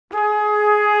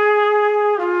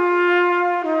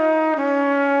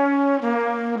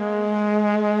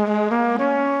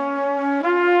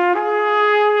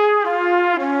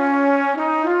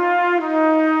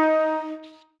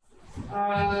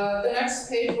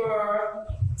were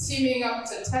teaming up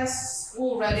to test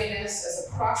school readiness as a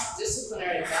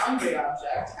cross-disciplinary boundary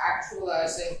object,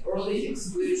 actualizing early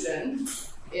exclusion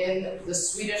in the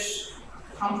Swedish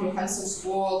comprehensive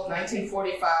school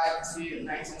 1945 to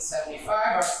 1975.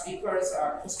 Our speakers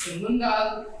are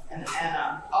Lundahl and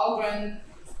Ahlgren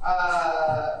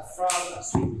from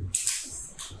Sweden.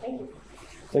 Thank you.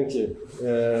 Thank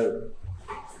you.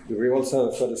 Do we also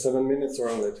have 37 minutes or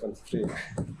only 23?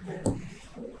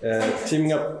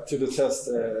 Teaming up to the test,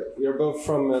 we are both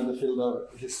from the field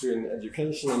of history and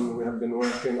education, and we have been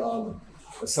working on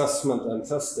assessment and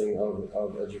testing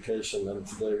of education, and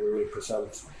today we will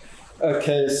present a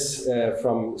case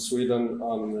from Sweden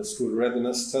on the school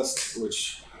readiness test,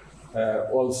 which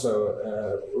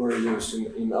also were used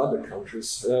in other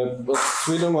countries. But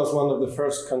Sweden was one of the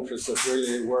first countries that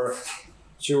really worked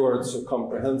towards a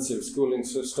comprehensive schooling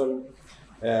system,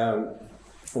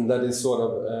 and that is sort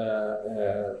of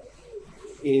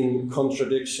in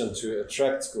contradiction to a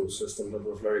tract school system that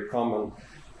was very common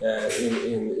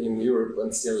in Europe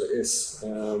and still is.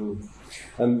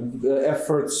 And the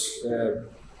efforts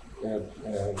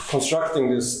constructing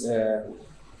this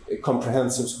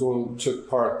comprehensive school took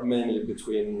part mainly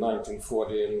between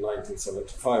 1940 and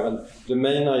 1975, and the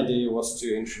main idea was to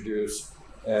introduce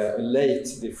a late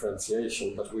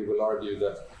differentiation, but we will argue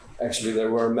that actually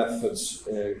there were methods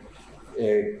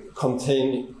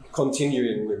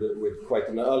continuing with quite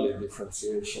an early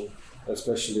differentiation,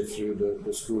 especially through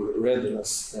the school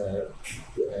readiness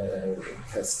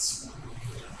tests.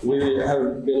 We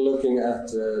have been looking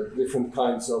at different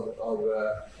kinds of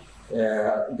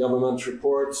government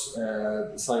reports,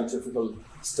 scientific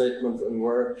statement and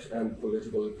work, and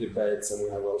political debates, and we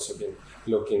have also been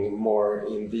looking more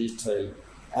in detail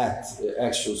at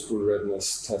actual school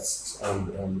readiness tests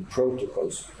and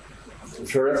protocols.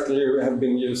 Theoretically, we have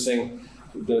been using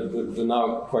the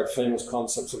now quite famous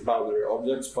concepts of boundary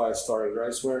objects by Starr and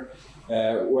Reisner,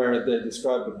 where they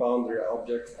describe a boundary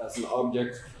object as an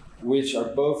object which are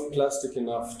both plastic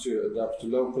enough to adapt to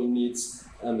local needs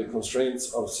and the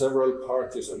constraints of several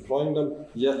parties employing them,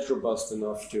 yet robust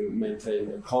enough to maintain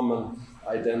a common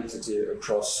identity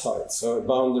across sites. So a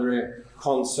boundary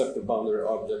concept, a boundary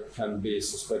object, can be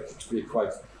suspected to be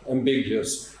quite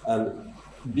ambiguous, and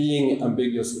being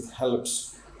ambiguous, it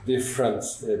helps different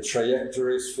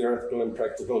trajectories, theoretical and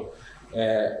practical,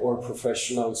 or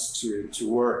professionals to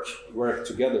work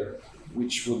together,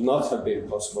 which would not have been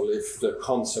possible if the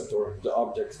concept or the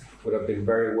object would have been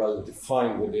very well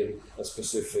defined within a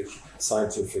specific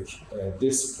scientific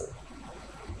discipline.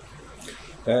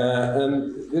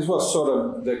 And this was sort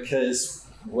of the case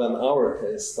when our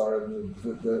case started,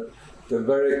 the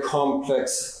very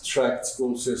complex tract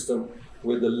school system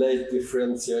with a late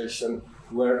differentiation,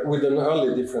 with an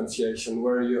early differentiation,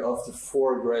 where you, after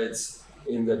 4 grades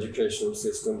in the educational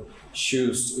system,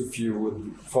 choose if you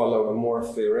would follow a more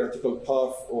theoretical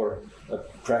path or a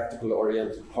practical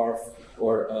oriented path,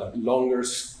 or a longer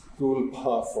school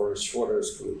path or a shorter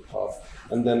school path.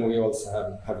 And then we also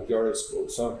have girls' school.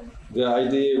 So the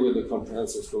idea with the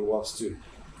comprehensive school was to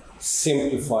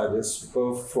simplify this,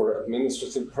 both for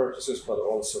administrative purposes, but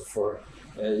also for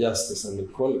justice and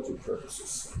equality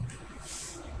purposes.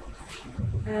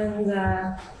 And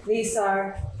these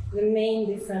are the main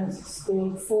different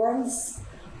school forms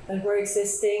that were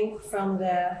existing from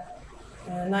the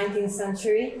 19th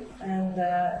century, and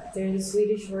there are the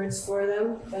Swedish words for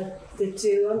them, but the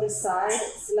two on the side,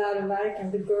 läroverk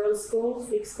and the girls' school,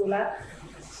 flickskola,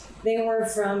 they were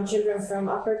from children from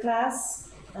upper class.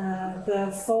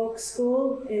 The folk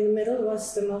school in the middle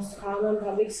was the most common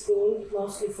public school,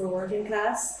 mostly for working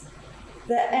class.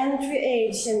 The entry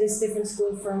age in these different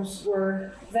school forms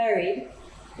were varied.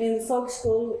 In folk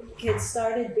school, kids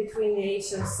started between the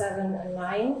age of 7 and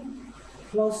 9.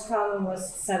 Most common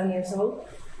was 7 years old.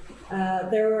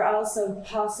 There were also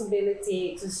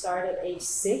possibility to start at age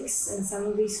 6 in some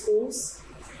of these schools.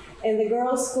 In the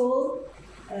girls' school,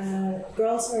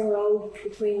 girls were enrolled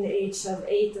between the age of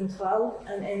 8 and 12,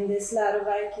 and in this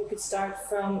läroverk you could start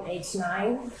from age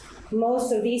 9.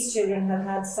 Most of these children have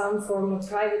had some form of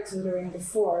private tutoring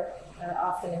before,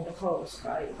 often in the homes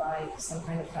by some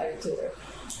kind of private tutor.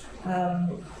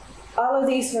 All of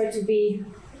these were to be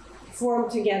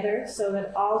formed together so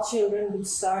that all children would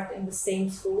start in the same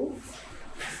school.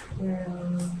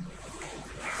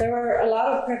 There were a lot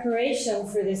of preparation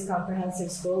for this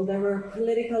comprehensive school. There were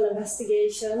political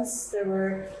investigations, there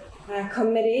were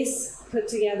committees put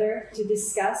together to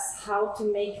discuss how to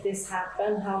make this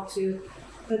happen, how to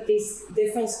put these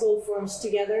different school forms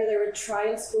together. There were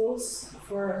trial schools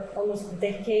for almost a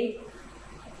decade.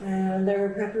 There were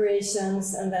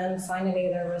preparations, and then finally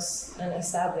there was an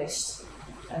established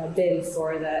bill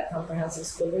for the comprehensive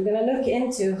school. We're going to look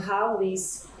into how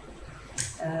these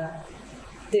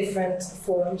different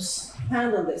forms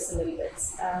handle this a little bit.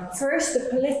 First, the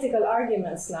political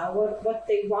arguments now, what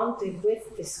they wanted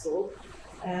with the school,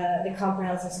 the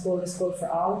comprehensive school, the school for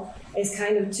all, is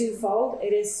kind of twofold.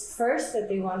 It is first that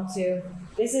they want to,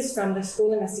 this is from the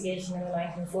school investigation in the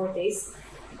 1940s,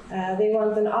 they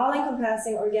want an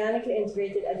all-encompassing, organically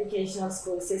integrated educational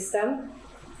school system.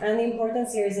 And the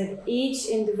importance here is that each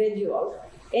individual,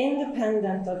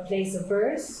 independent of place of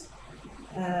birth,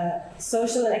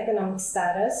 social and economic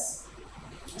status,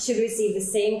 should receive the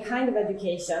same kind of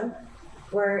education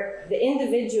where the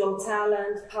individual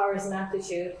talent, powers, and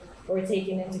aptitude were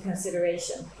taken into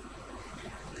consideration.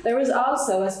 There was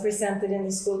also, as presented in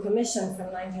the School Commission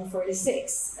from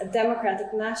 1946, a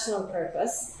democratic national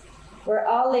purpose where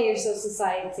all layers of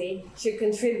society should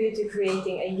contribute to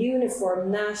creating a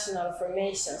uniform national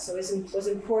formation. So it was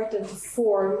important to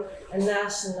form a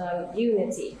national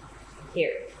unity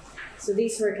here. So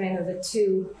these were kind of the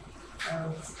two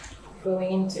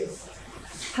going into.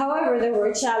 However, there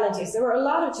were challenges. There were a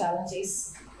lot of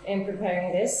challenges in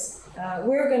preparing this.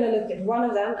 We're going to look at one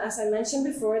of them. As I mentioned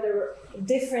before, there were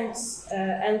different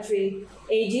entry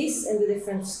ages in the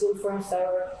different school forms that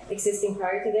were existing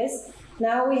prior to this.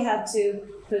 Now we had to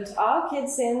put all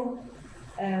kids in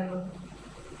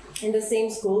the same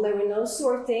school. There were no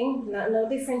sorting, no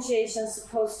differentiation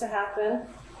supposed to happen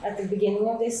at the beginning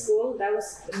of this school. That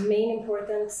was the main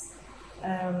important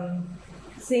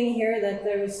thing here, that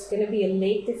there was going to be a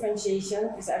late differentiation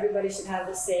because everybody should have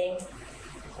the same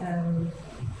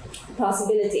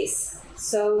possibilities.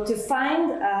 So to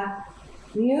find a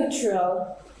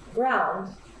neutral ground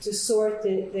to sort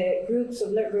the groups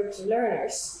of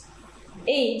learners,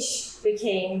 age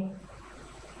became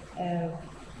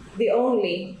the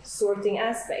only sorting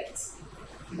aspect.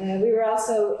 We were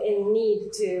also in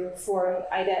need to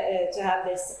have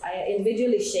this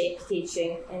individually shaped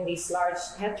teaching in these large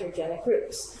heterogenic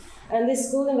groups. And this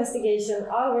school investigation,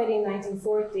 already in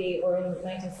 1940 or in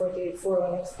 1944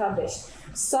 when it was published,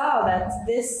 saw that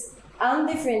this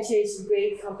undifferentiated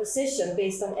grade composition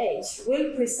based on age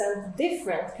will present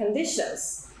different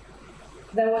conditions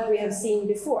than what we have seen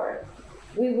before.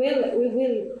 We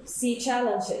will see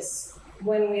challenges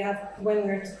when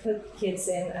we're to put kids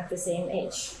in at the same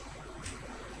age.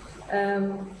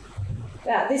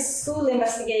 This school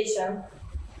investigation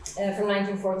from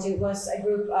 1940 was a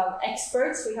group of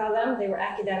experts, we call them. They were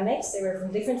academics, they were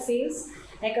from different fields,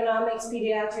 economics,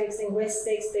 pediatrics,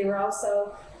 linguistics. They were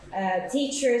also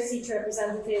teachers, teacher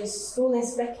representatives, school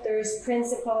inspectors,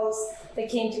 principals. They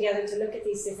came together to look at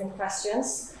these different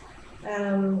questions.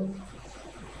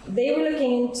 They were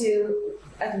looking into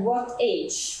at what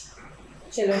age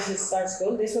children should start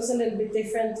school. This was a little bit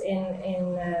different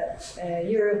in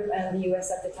Europe and the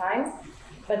US at the time.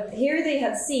 But here they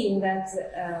had seen that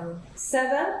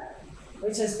 7,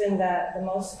 which has been the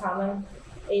most common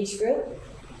age group,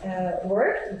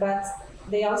 worked. But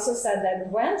they also said that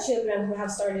when children who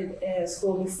have started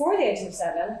school before the age of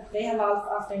 7, they have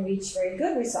often reached very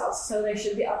good results. So there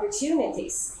should be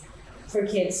opportunities for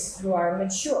kids who are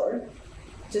mature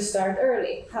to start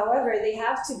early. However, they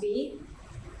have to be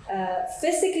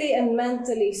physically and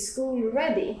mentally school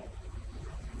ready.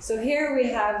 So here we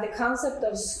have the concept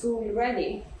of school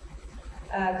ready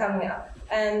coming up.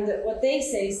 And what they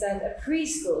say is that a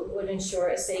preschool would ensure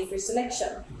a safer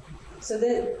selection. So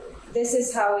this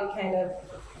is how it kind of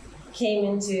came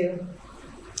into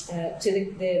to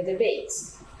the debate.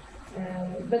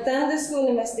 But then the school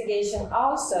investigation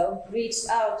also reached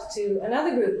out to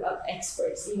another group of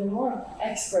experts, even more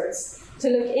experts, to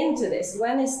look into this.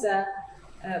 When is the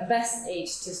best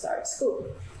age to start school?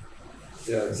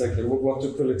 Yeah, exactly. What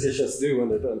do politicians do when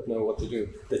they don't know what to do?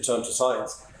 They turn to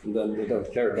science, and then they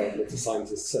don't care about what the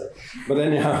scientists say. But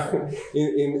anyhow,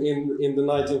 in the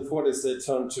 1940s, they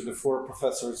turned to the 4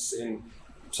 professors in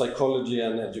psychology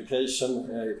and education.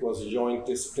 It was a joint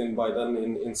discipline by then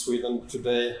in Sweden.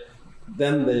 Today,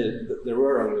 then there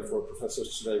were only 4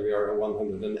 professors. Today we are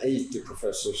 180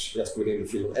 professors just within the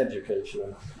field of education,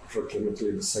 and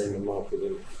approximately the same amount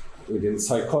within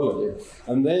psychology.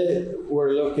 And they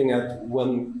were looking at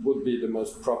when would be the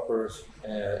most proper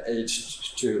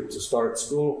age to start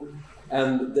school.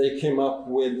 And they came up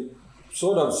with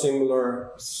sort of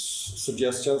similar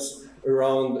suggestions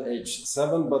around age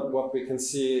 7, but what we can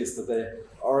see is that they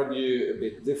argue a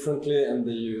bit differently, and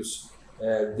they use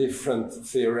different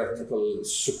theoretical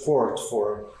support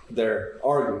for their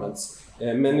arguments.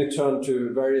 Many turn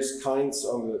to various kinds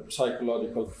of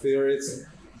psychological theories.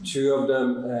 2 of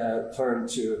them turn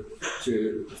to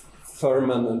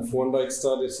Thurman and Thorndike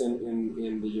studies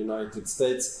in the United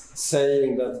States,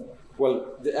 saying that, well,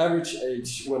 the average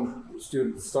age when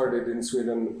students started in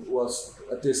Sweden was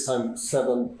at this time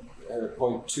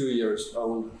 7.2 years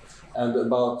old, and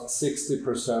about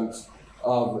 60%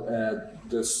 of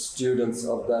the students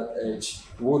of that age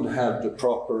would have the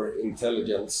proper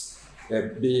intelligence,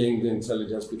 being the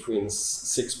intelligence between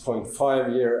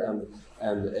 6.5 year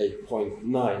and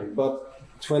 8.9. But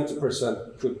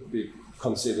 20% could be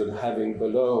considered having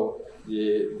below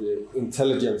the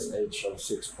intelligence age of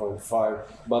 6.5.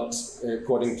 But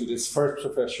according to this first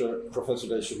professor,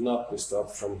 they should not be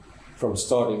stopped from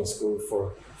starting school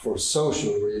for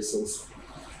social reasons.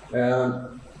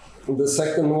 The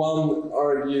second one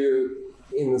argue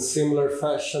in a similar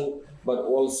fashion, but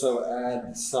also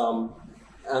add some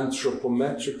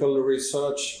anthropometrical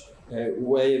research,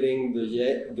 weighing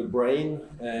the brain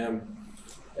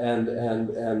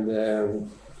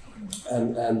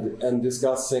and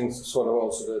discussing sort of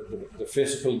also the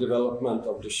physical development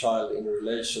of the child in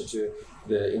relation to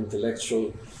the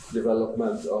intellectual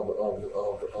development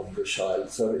of the child.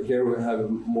 So here we have a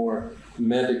more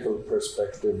medical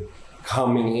perspective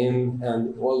coming in,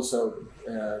 and also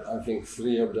I think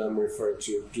 3 of them refer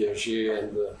to Piaget and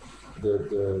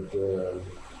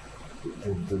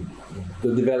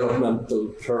the developmental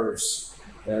curves.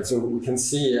 So we can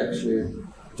see actually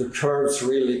the curves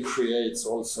really creates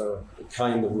also a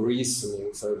kind of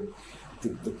reasoning. So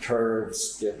the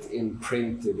curves get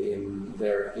imprinted in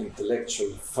their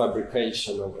intellectual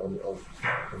fabrication of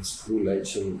school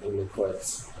age in a quite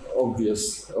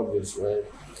obvious way.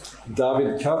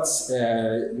 David Katz,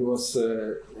 who was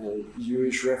a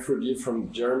Jewish refugee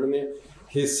from Germany,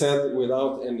 he said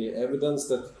without any evidence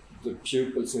that the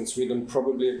pupils in Sweden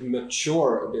probably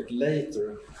mature a bit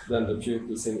later than the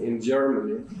pupils in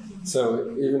Germany.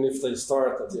 So even if they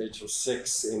start at the age of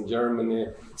 6 in Germany,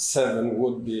 7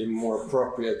 would be more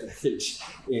appropriate age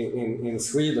in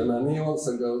Sweden. And he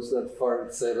also goes that far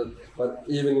to say that, but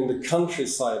even in the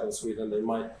countryside of Sweden, they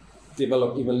might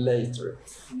develop even later.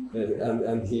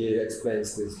 And he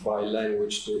explains this by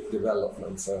language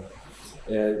development. So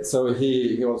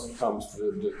he also comes to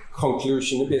the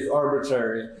conclusion, a bit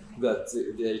arbitrary, that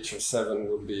the age of 7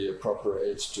 would be a proper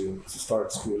age to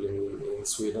start schooling in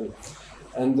Sweden.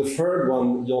 And the third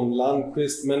one, John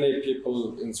Landquist, many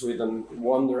people in Sweden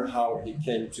wonder how he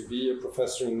came to be a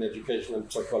professor in educational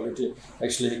psychology.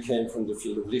 Actually, he came from the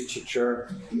field of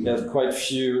literature. He has quite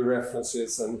few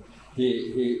references, and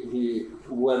he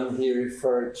when he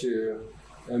referred to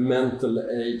a mental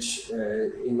age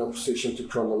in opposition to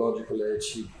chronological age,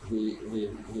 he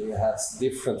has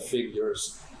different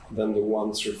figures than the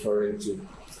ones referring to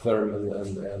Thurman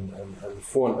and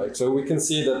Thorndike. So we can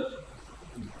see that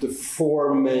the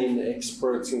 4 main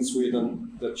experts in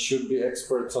Sweden that should be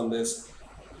experts on this,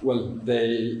 well, they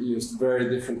used very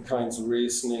different kinds of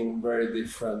reasoning, very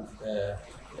different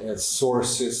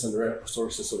sources and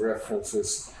sources of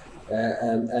references,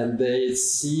 and they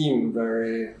seem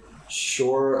very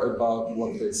sure about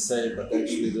what they say, but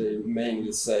actually they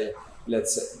mainly say, let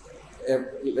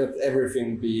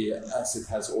everything be as it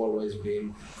has always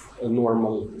been, a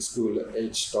normal school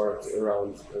age start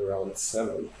around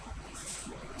 7.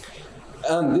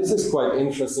 And this is quite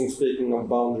interesting, speaking of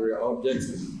boundary objects.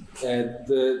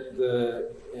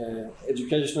 The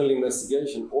educational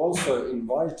investigation also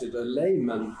invited a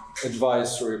layman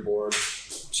advisory board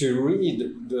to read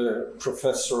the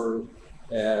professor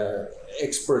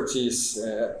expertise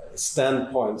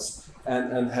standpoints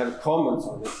and have comments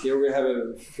on it. Here we have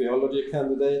a theology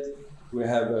candidate, we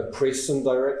have a prison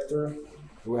director,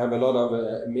 we have a lot of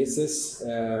misses,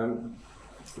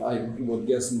 I would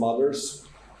guess mothers,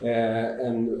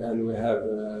 and we have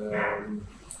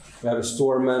a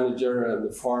store manager and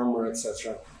a farmer,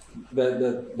 etc.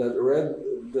 That read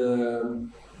the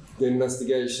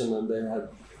investigation, and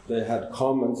they had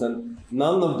comments, and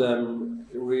none of them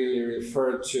really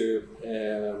referred to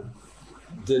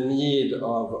the need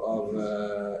of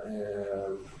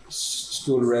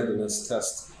school readiness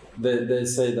tests. They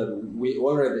say that we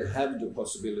already have the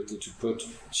possibility to put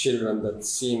children that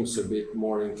seems a bit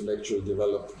more intellectually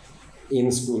developed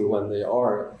in school when they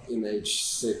are in age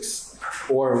 6,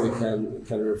 or we can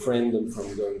refrain them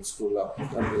from going to school up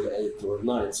until 8 or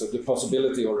 9. So the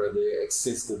possibility already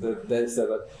existed. They said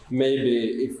that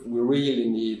maybe if we really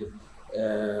need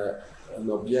an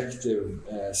objective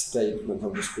statement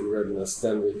of the school readiness,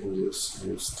 then we can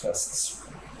use tests.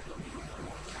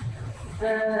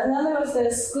 And then there was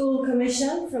the School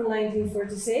Commission from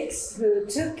 1946, who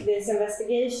took this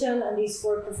investigation and these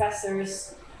 4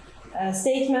 professors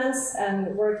statements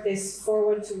and work this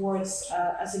forward towards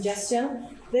a suggestion.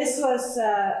 This was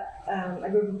a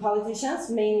group of politicians,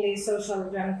 mainly social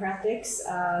democrats.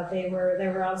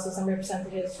 There were also some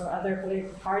representatives from other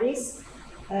political parties.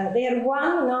 They had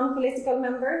one non-political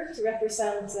member to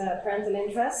represent parental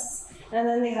interests, and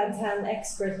then they had 10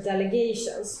 expert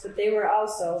delegations, but they were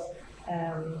also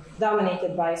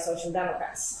dominated by social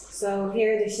democrats. So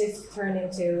here the shift turned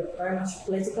into very much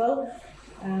political.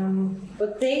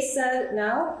 What they said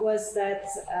now was that,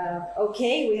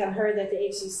 okay, we have heard that the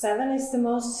age of 7 is the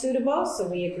most suitable, so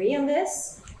we agree on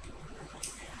this.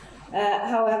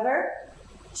 However,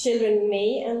 children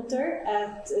may enter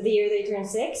at the year they turn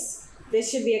 6. This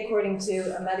should be according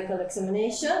to a medical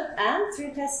examination and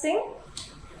through testing.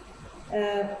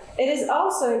 It is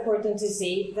also important to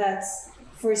see that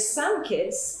for some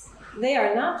kids, they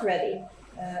are not ready.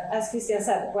 As Christian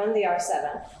said, when they are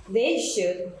 7, they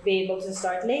should be able to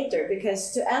start later,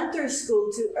 because to enter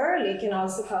school too early can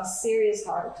also cause serious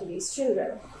harm to these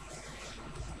children.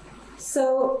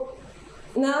 So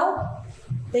now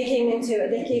they came into a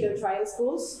decade of trial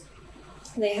schools.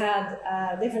 They had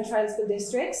different trial school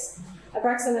districts.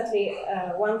 Approximately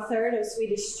 1/3 of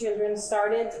Swedish children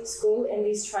started school in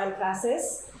these trial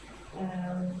classes.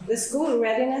 The school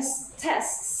readiness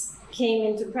tests came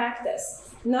into practice,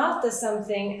 not as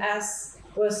something as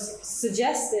was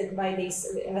suggested by these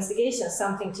investigations,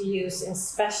 something to use in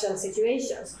special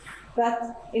situations. But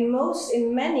in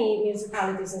many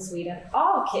municipalities in Sweden,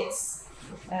 all kids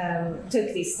took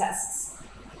these tests.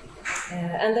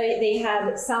 And they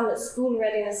had some school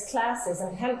readiness classes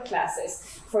and help classes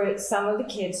for some of the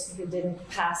kids who didn't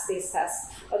pass these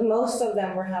tests, but most of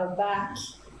them were held back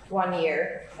 1 year.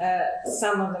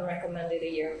 Some of them recommended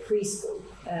a year of preschool.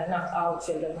 Not all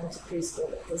children went to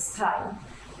preschool at this time.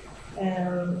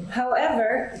 However,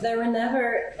 they were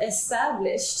never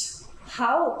established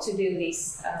how to do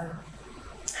these,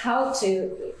 how to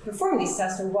perform these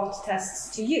tests or what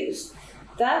tests to use.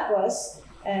 That was,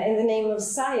 in the name of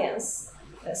science,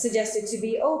 suggested to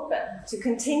be open, to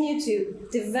continue to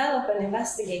develop and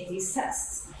investigate these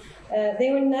tests. They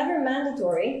were never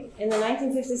mandatory. In the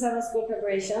 1957 school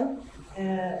preparation,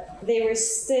 they were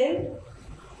still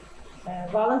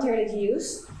voluntary to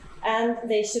use, and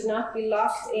they should not be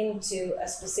locked into a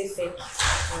specific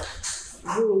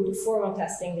ruled formal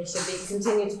testing. They should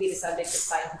continue to be the subject of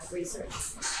scientific research.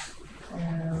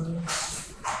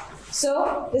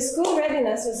 So the school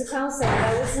readiness was a concept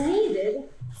that was needed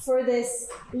for this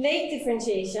late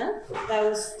differentiation that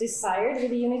was desired with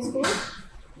the unit school,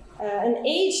 an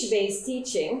age-based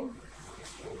teaching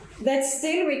that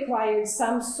still required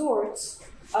some sort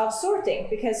of sorting,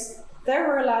 because there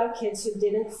were a lot of kids who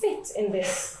didn't fit in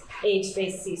this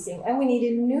age-based teaching, and we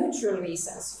needed neutral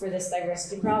reasons for this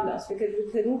diversity problems, because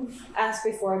we couldn't, as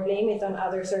before, blame it on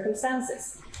other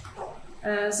circumstances.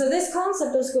 So this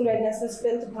concept of school readiness was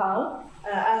built upon,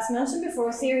 as mentioned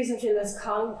before, theories of children's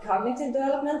cognitive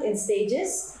development in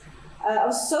stages,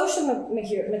 of social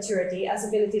maturity as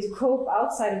ability to cope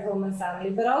outside of home and family,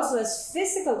 but also as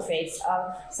physical traits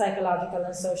of psychological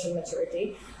and social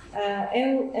maturity,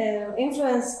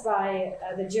 influenced by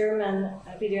the German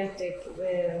pediatric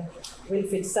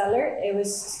Wilfried Seller. It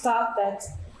was thought that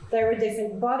there were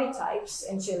different body types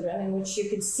in children in which you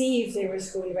could see if they were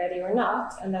school ready or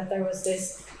not, and that there was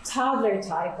this toddler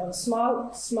type or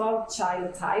small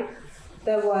child type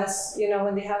that was, you know,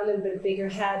 when they have a little bit bigger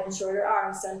head and shorter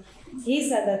arms. And he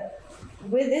said that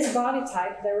with this body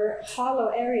type, there were hollow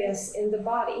areas in the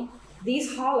body.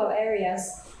 These hollow areas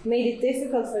made it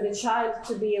difficult for the child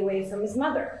to be away from his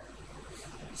mother.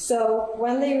 So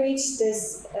when they reached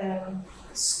this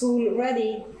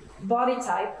school-ready body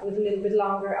type with a little bit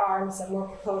longer arms and more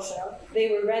proportional, they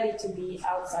were ready to be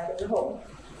outside of the home.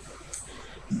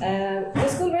 The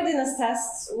school readiness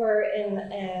tests were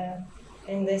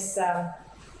in this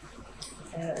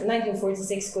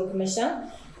 1946 School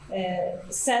Commission,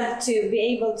 said to be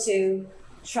able to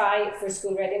try for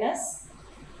school readiness.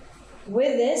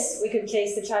 With this, we could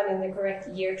place the child in the correct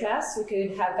year class, we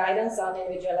could have guidance on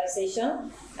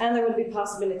individualization, and there would be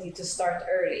possibility to start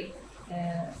early.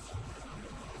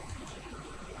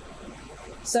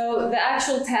 So the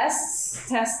actual tests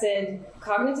tested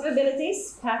cognitive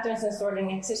abilities, patterns and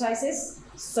sorting exercises,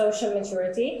 social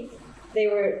maturity. They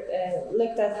were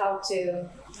looked at how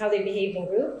they behaved in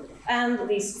group, and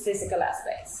these physical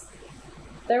aspects.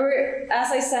 There were,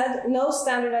 as I said, no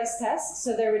standardized tests,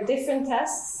 so there were different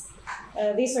tests.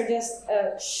 These are just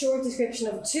a short description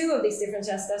of 2 of these different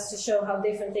tests to show how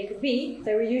different they could be.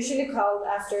 They were usually called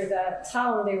after the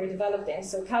town they were developed in.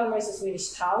 So Kalmar is a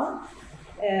Swedish town.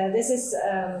 This is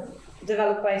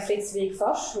developed by Fritz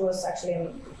Wigforss, who was actually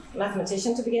a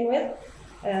mathematician to begin with.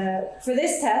 For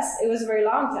this test, it was a very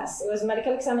long test. It was a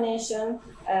medical examination,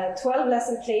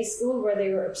 12-lesson play school where they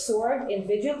were absorbed,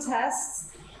 individual tests,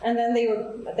 and then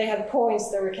they had points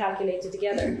that were calculated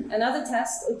together. Another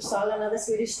test, Uppsala, another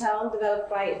Swedish town, developed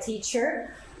by a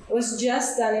teacher, was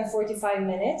just done in 45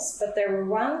 minutes, but there were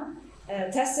one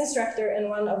test instructor and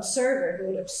one observer who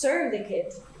would observe the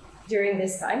kid during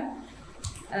this time.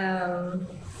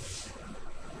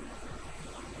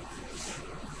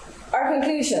 Our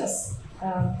conclusions.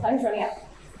 Time's running out.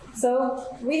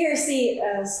 So we here see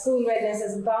school readiness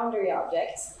as a boundary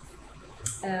object.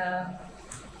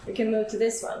 We can move to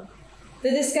this one. The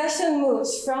discussion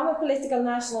moves from a political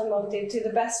national motive to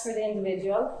the best for the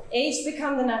individual. Age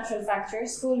becomes the natural factor.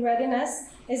 School readiness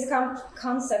is a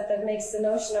concept that makes the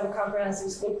notion of a comprehensive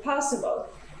school possible,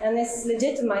 and this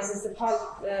legitimizes the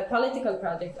political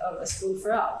project of a school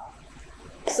for all.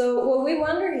 So what we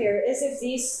wonder here is if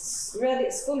these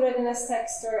school readiness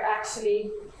texts are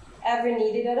actually ever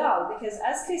needed at all, because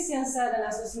as Christian said, and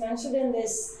as was mentioned in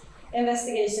these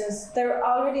investigations, there are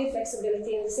already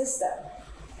flexibility in the system.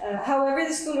 However,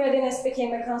 the school readiness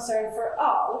became a concern for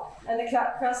all, and the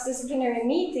cross-disciplinary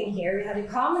meeting here, we had a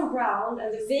common ground,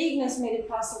 and the vagueness made it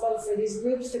possible for these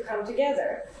groups to come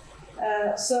together.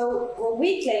 So what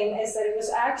we claim is that it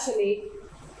was actually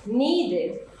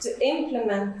needed to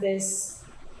implement this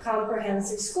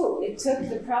comprehensive school. It took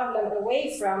the problem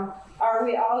away from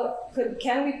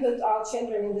can we put all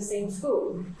children in the same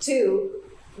school to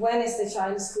when is the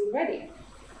child school ready?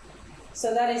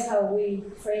 So that is how we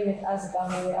frame it as a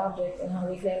boundary object and how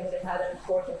we claim that it had an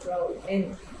important role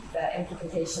in the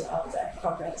implementation of the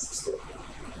comprehensive school.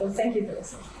 So thank you for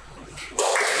listening.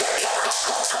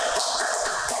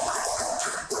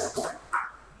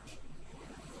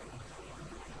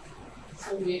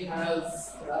 So we have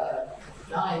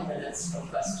 9 minutes for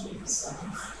questions.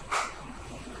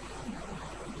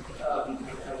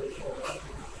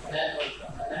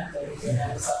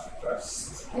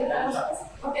 First.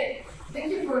 Okay,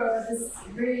 thank you for this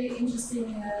very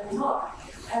interesting talk.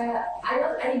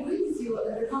 I agree with you.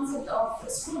 The concept of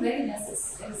school readiness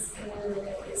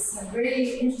is a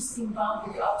very interesting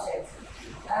boundary object.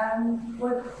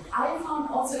 What I found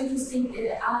also interesting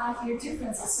are here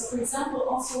differences. So, for example,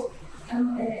 also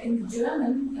in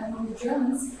German, among the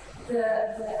Germans,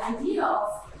 the idea of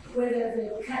whether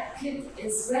the kid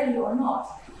is ready or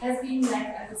not has been,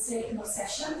 like I would say, an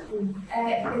obsession.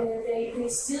 They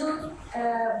still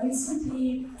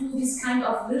recently do this kind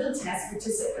of little test, which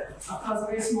is of course a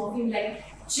very small thing, like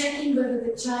checking whether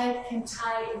the child can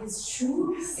tie his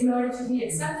shoe in order to be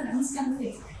accepted, and these kind of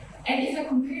things. And if I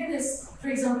compare this, for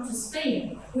example, to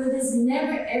Spain, where this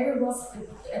never ever was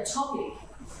a topic,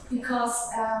 because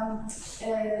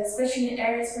especially in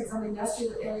areas, for example,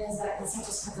 industrial areas like such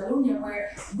as Catalonia,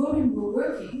 where women were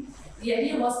working, the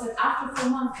idea was that after 4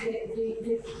 months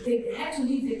they had to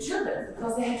leave their children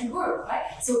because they had to work, right?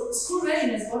 So school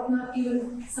readiness was not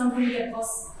even something that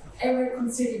was ever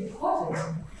considered important.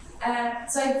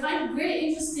 So I find it very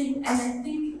interesting, and I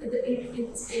think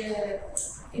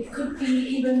it could be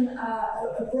even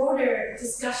a broader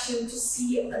discussion to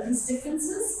see these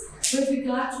differences with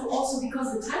regard to also,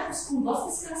 because the type of school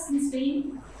was discussed in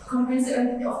Spain, comprehensive,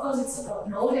 and of course it's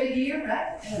an old idea,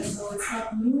 right? So it's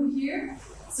not new here.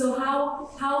 So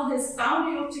how this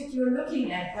boundary object you're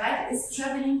looking at, right, is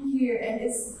traveling here and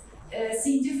is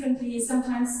seen differently,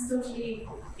 sometimes totally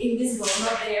invisible,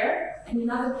 not there, and in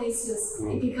other places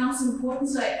it becomes important.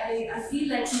 So I feel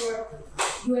like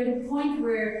you're at a point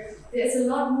where there's a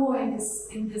lot more in this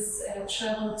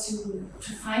travel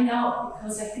to find out,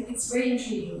 because I think it's very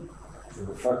intriguing.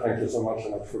 Thank you so much,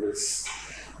 Anna, for this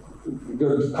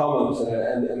good comment.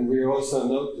 And we also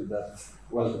noted that,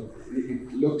 well,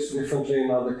 it looks differently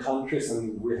in other countries,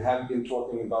 and we have been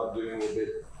talking about doing a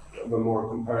bit of a more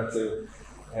comparative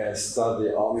study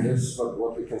on this, but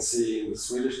what we can see in the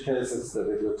Swedish case is that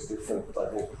it looks different, I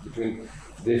think, between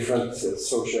different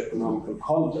socioeconomic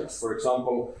contexts. For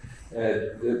example,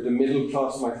 the middle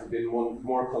class might have been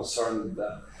more concerned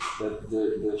that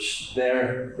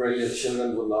their brilliant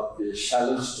children will not be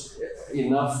challenged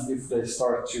enough if they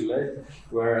start too late,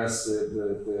 whereas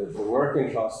the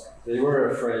working class, they were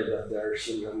afraid that their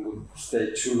children would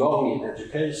stay too long in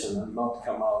education and not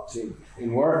come out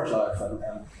in work life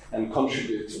and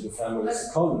contribute to the family's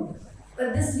economy.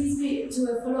 But this leads me to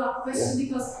a follow-up question,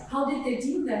 because how did they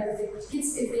deal then with the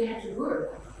kids if they had to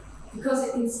work?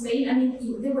 Because in Spain, I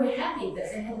mean, they were happy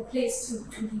that they had a place to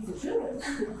leave the children.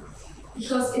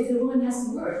 Because if the woman has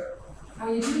to work, how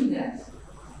are you doing that?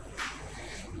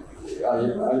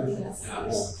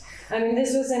 I mean,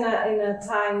 this was in a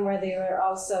time where they were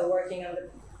also working on the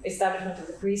establishment of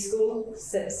the preschool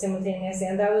simultaneously,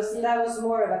 and that was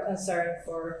more of a concern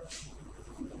for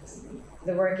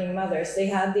the working mothers. They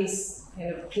had these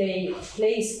kind of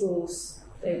play schools,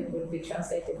 they would be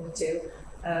translated into,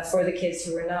 for the kids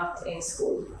who were not in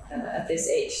school at this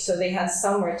age. So they had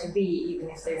somewhere to be, even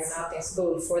if they were not in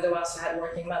school, for the ones who had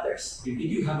working mothers. Did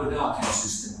you have a dark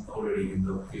system already in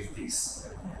the 50s?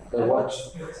 What?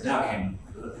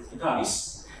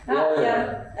 Darkness.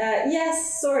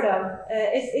 Yes, sort of.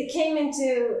 It came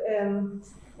into.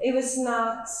 It was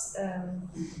not.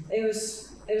 It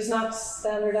was not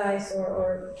standardized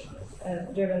or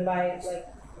driven by like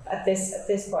at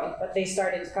this point, but they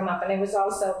started to come up, and it was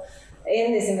also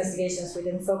in these investigations we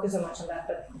didn't focus so much on that,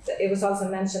 but it was also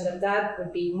mentioned that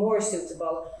would be more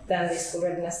suitable than the school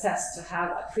readiness test, to have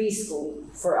a preschool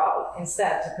for all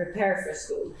instead, to prepare for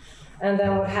school. And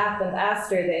then what happened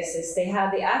after this is they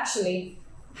actually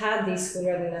had these school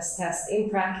readiness tests in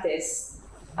practice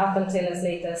up until as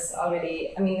late as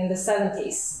already, I mean, in the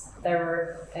 70s. There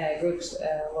were groups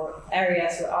or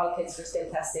areas where all kids were still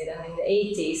tested, and in the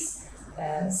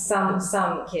 80s,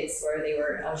 some kids where they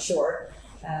were unsure.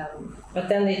 But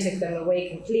then they took them away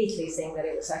completely, saying that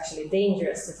it was actually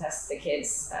dangerous to test the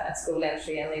kids at school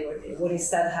entry, and they would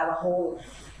instead have a whole,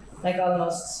 like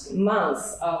almost month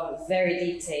of very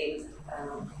detailed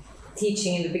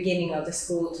teaching in the beginning of the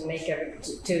school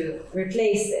to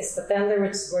replace this. But then there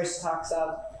was talks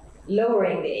of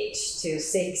lowering the age to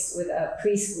 6 with a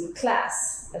preschool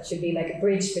class that should be like a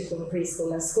bridge between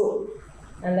preschool and school.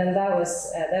 And then that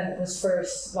was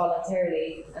first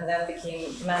voluntarily and then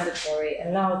became mandatory.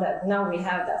 And now we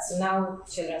have that. So now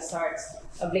children start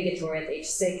obligatory at age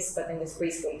 6, but in this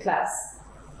preschool class.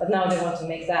 But now they want to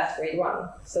make that grade 1.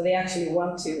 So they actually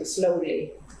want to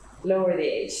slowly lower the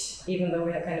age, even though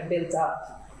we have kind of built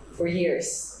up for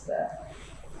years.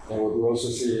 And what we also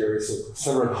see here is a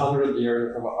several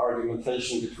hundred-year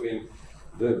argumentation between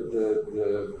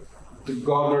the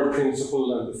gardener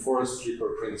principle and the forest keeper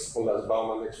principle, as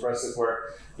Bauman expresses,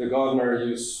 where the gardener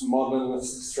uses modern,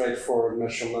 straightforward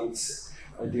measurements,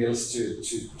 ideals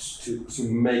to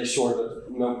make sure that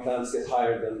no plants get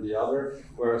higher than the other,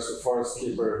 whereas the forest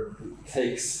keeper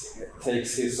takes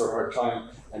his or her time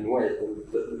and wait.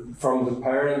 And from the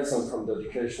parents and from the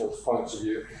educational point of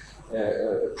view,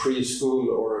 a preschool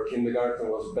or a kindergarten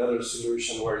was a better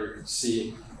solution, where you could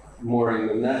see more in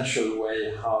a natural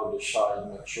way how the child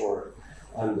matured.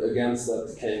 And against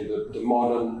that came the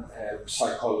modern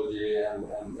psychology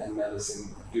and medicine,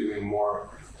 doing more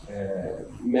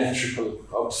metrical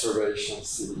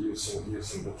observations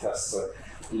using the test. So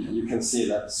you can see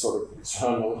that sort of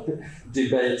eternal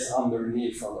debate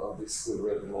underneath of this school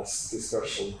readiness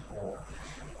discussion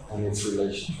and its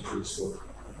relation to preschool.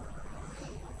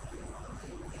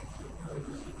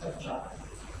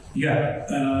 Yeah,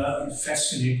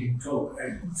 fascinating talk.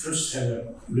 I first had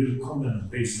a little comment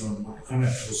based on what Anna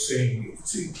was saying.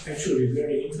 It's actually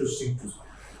very interesting to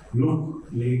look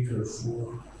later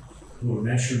for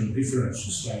national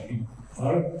differences. Like in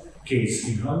our case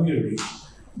in Hungary,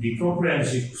 the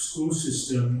comprehensive school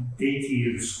system,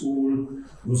 8-year school,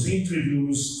 was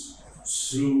introduced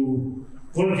through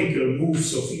political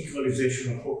moves of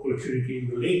equalization of opportunity in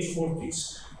the late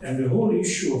 40s. And the whole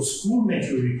issue of school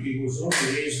maturity was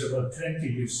only raised about 20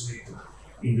 years later,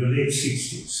 in the late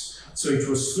 60s. So it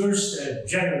was first a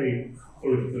genuine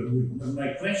political movement. And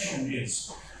my question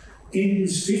is, in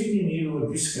this 15-year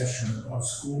discussion about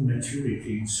school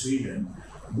maturity in Sweden,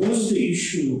 was the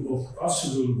issue of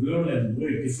possible girl and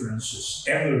boy differences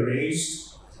ever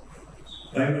raised?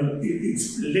 I know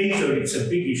it's a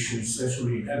big issue,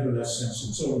 especially in adolescence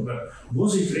and so on, but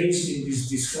was it raised in these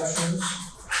discussions?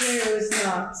 Here it was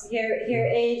not. Here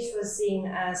age was seen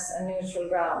as a neutral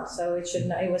ground, so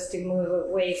it was to move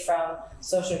away from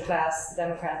social class,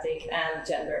 democratic, and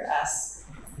gender as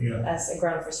a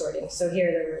ground for sorting. So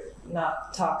here there were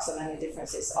not talks of any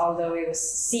differences, although it was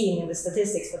seen in the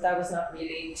statistics, but that was not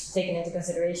really taken into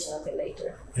consideration until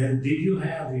later. And did you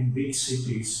have in big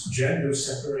cities gender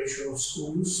separation of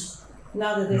schools?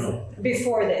 Not this. No.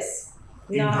 Before this.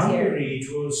 In Hungary, it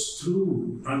was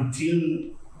true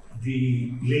until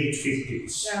the late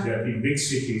 50s, that in big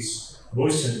cities,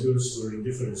 boys and girls were in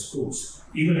different schools,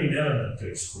 even in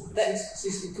elementary schools. That's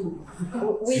 62.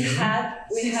 We had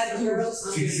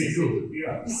girls. 62,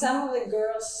 yeah. Some of the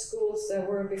girls' schools that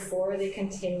were before, they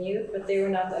continued, but they were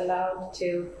not allowed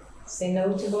to say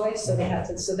no to boys, so they had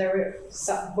to. So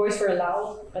boys were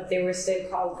allowed, but they were still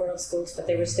called girls' schools, but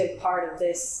they were still part of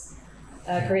this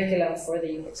curriculum for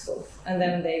the unit school, and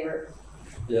then they were.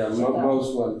 Yeah,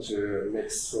 most went to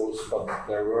mixed schools, but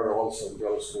there were also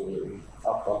girls' schools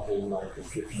up until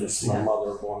 1950s. My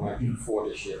mother, born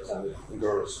 1940, she attended a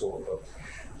girls' school, but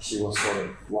she was sort of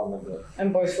one of the.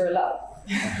 And boys were allowed.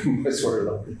 Boys were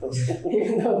allowed.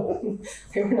 Even though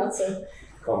they were not so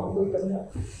common.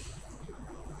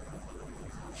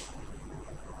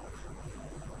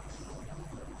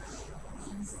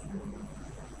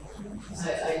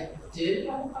 I did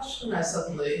have a question. I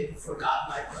suddenly forgot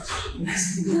my question.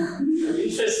 I'm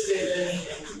interested in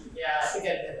I think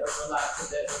it overlapped a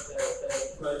bit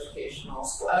with the educational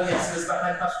school. Oh yes,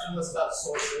 my question was about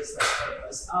sources. That's what it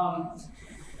was.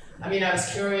 I mean, I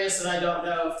was curious, and I don't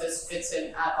know if this fits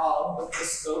in at all with the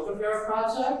scope of your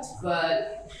project,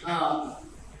 but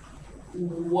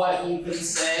what you can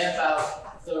say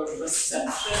about the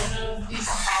reception of these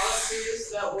policies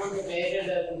that were debated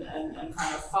and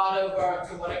kind of fought over,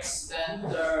 to what extent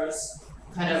there's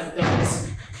this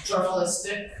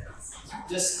journalistic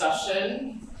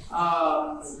discussion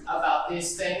about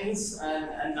these things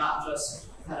and not just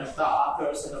kind of the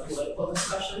authors in a political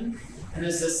discussion? And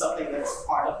is this something that's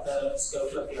part of the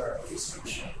scope of your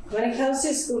research? When it comes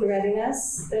to school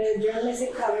readiness, the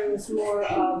journalistic cover was more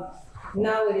of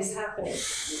now it is happening,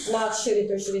 not should it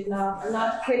or should it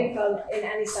not critical in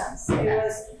any sense. It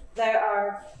was there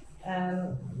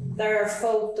are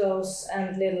photos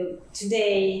and little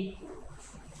today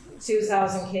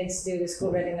 2,000 kids do the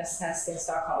school readiness test in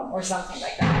Stockholm or something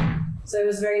like that. So it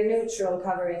was very neutral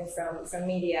covering from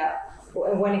media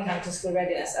when it comes to school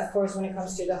readiness. Of course, when it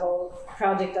comes to the whole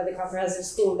project of the comprehensive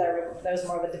school, there was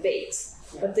more of a debate.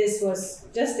 But this was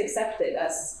just accepted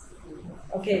as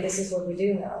okay, this is what we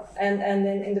do now. And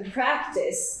then in the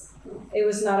practice, it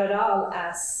was not at all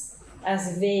as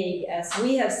vague as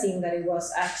we have seen that it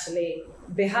was actually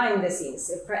behind the scenes.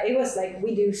 It was like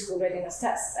we do school readiness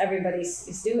tests. Everybody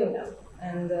is doing them.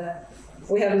 And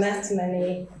we have met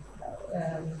many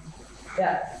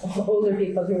older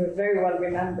people who very well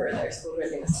remember their school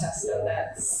readiness tests and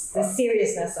the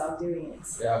seriousness of doing it.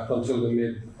 Yeah, up until the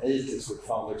mid-80s we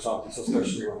found examples,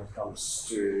 especially when it comes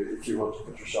to if you want to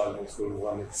put your child in school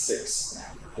when it's 6,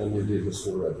 then you did the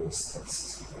school readiness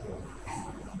test.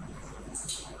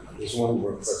 There's one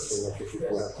more question, I think you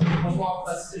have. One more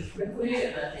question quickly,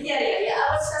 and then... Yeah.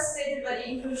 I was fascinated by the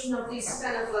inclusion of these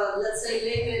kind of, let's say,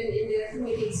 laymen in the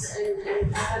committees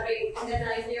and having, and then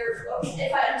I hear,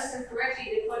 if I understand correctly,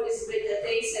 the point is a bit that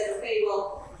they said, okay,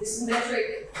 well, this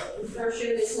metric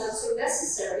version is not so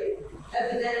necessary.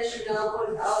 But then as you now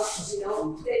pointed out,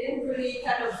 they didn't really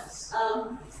kind of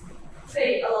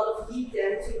pay a lot of heed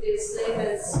then to this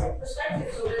layman's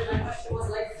perspective. So then my question was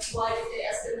like, why did they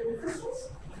ask them in the first place?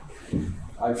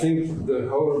 I think the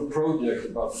whole project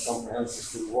about the comprehensive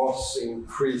school was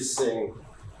increasing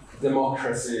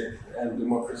democracy and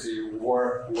democracy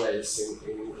workways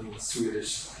in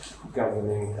Swedish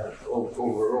governing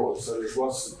overall. So it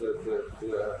was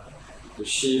the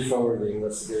chief over the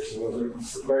investigation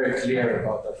was very clear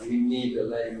about that we need a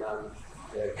layman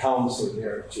council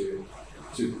here to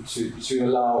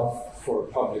allow for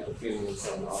public opinions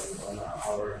on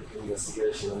our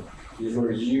investigation. And these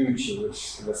were huge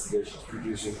investigations,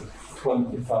 producing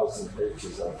 20,000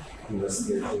 pages of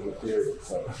investigative material.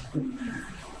 So,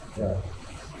 yeah,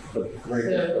 but very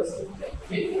good question.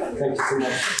 Thank you so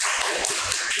much.